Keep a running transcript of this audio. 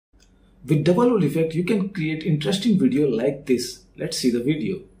With double roll effect, you can create interesting video like this. Let's see the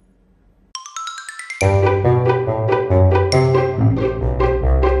video.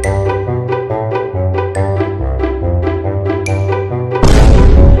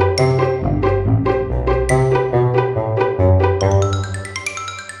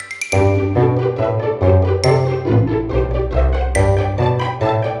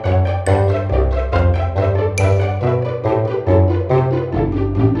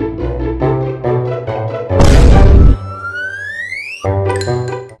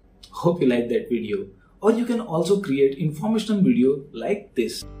 Hope you like that video. Or you can also create informational video like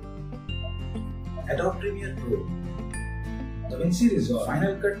this. Adobe Premiere Pro, DaVinci Resolve,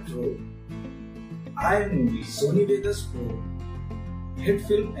 Final Cut Pro, iMovie, Sony Vegas Pro, Hit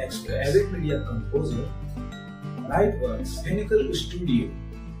Film Express, Avid Media Composer, Lightworks, Pinnacle Studio,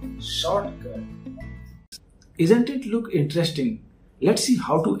 Shortcut. Isn't it look interesting? Let's see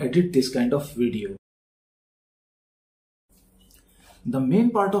how to edit this kind of video. The main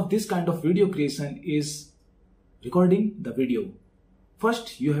part of this kind of video creation is recording the video.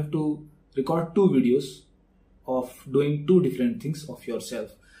 First, you have to record two videos of doing two different things of yourself.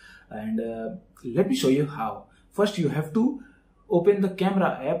 And let me show you how. First, you have to open the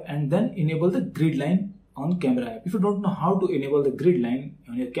camera app and then enable the grid line on camera app. If you don't know how to enable the grid line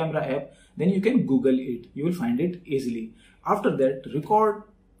on your camera app, then you can Google it. You will find it easily. After that, record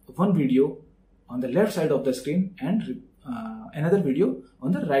one video on the left side of the screen and another video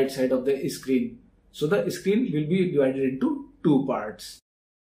on the right side of the screen. So the screen will be divided into two parts.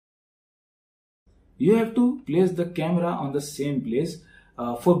 You have to place the camera on the same place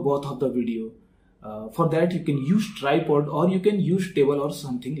for both of the video. For that, you can use tripod or you can use table or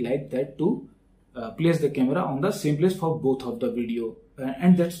something like that to place the camera on the same place for both of the video.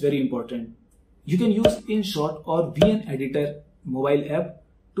 And that's very important. You can use Inshot or VN Editor mobile app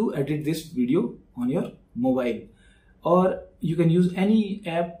to edit this video on your mobile. Or you can use any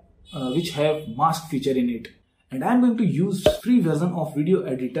app which have mask feature in it. And I'm going to use free version of video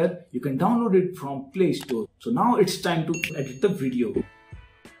editor. You can download it from Play Store. So now it's time to edit the video.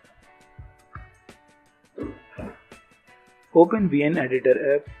 Open VN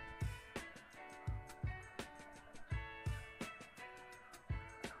Editor app.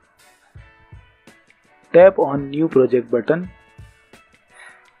 Tap on New Project button.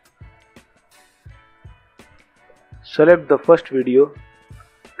 Select the first video,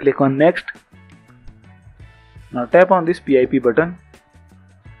 click on Next. Now tap on this PIP button,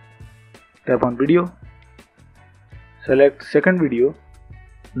 tap on Video, select second video.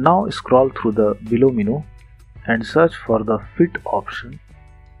 Now scroll through the below menu and search for the Fit option.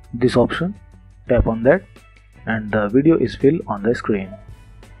 This option, tap on that and the video is filled on the screen.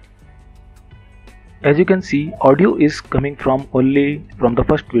 As you can see, audio is coming from only from the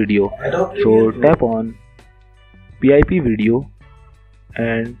first video. So tap on PIP video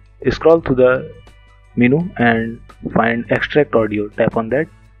and scroll to the menu and find extract audio. Tap on that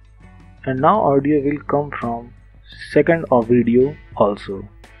and now audio will come from second of video also.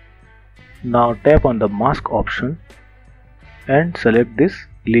 Now tap on the mask option and select this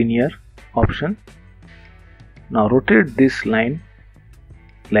linear option. Now rotate this line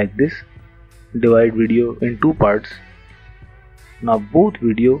like this. Divide video in two parts. Now both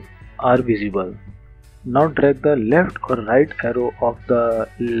video are visible. Now drag the left or right arrow of the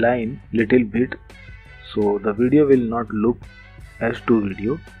line little bit so the video will not look as two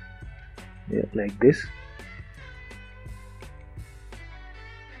video. Yeah, like this.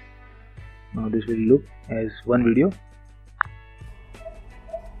 Now this will look as one video.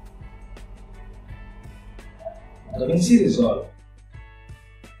 DaVinci Resolve.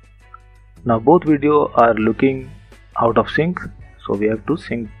 Now both video are looking out of sync, so we have to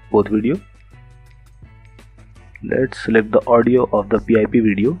sync both video. Let's select the audio of the PIP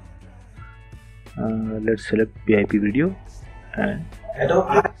video. Let's select PIP video and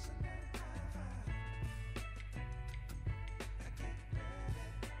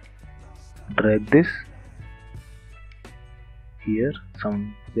drag this here,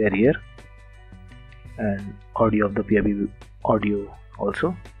 somewhere here, and audio of the PIP audio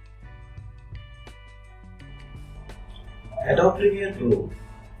also. Adobe Premiere Pro,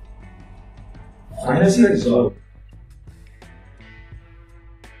 Final Cut Resolve,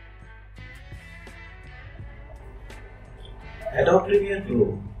 Adobe Premiere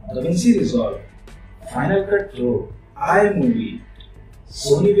Pro, DaVinci Resolve, Final Cut Pro, iMovie,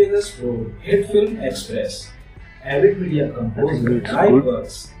 Sony Vegas Pro, Hit Film Express, Avid Media Composer,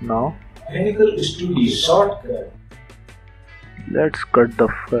 Lightworks, now Pinnacle Studio, Shortcut. Let's cut the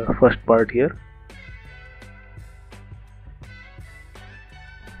first part here.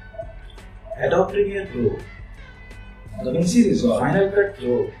 Adobe Premiere Pro, DaVinci Resolve, Final Cut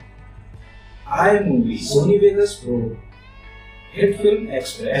Pro, iMovie, Sony Vegas Pro, HitFilm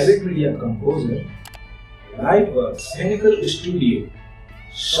Express, Avid Media Composer, Lightworks, Pinnacle Studio,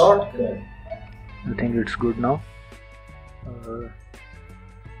 Shortcut. I think it's good now.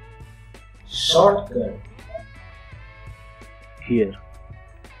 Shortcut. Here.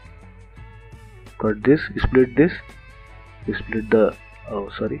 Cut this, split the split the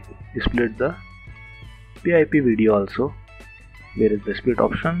PIP video also. Where is the split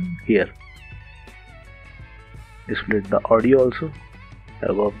option? Here. Split the audio also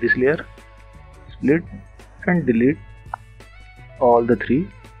above this layer. Split and delete all the 3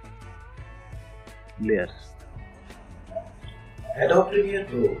 layers. Adobe Premiere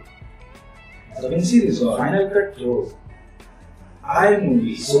Pro, DaVinci Resolve, Final Cut Pro,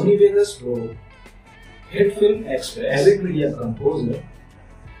 iMovie, Sony Vegas Pro, HitFilm Express, Avid Media Composer,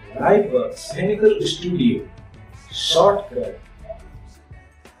 Lightworks, Pinnacle Studio, Shortcut.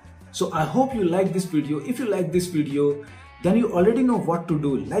 So I hope you like this video. If you like this video, then you already know what to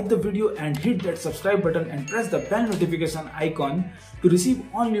do. Like the video and hit that subscribe button and press the bell notification icon to receive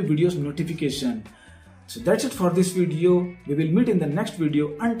all new videos notification. So that's it for this video. We will meet in the next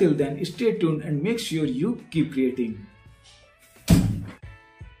video. Until then, stay tuned and make sure you keep creating.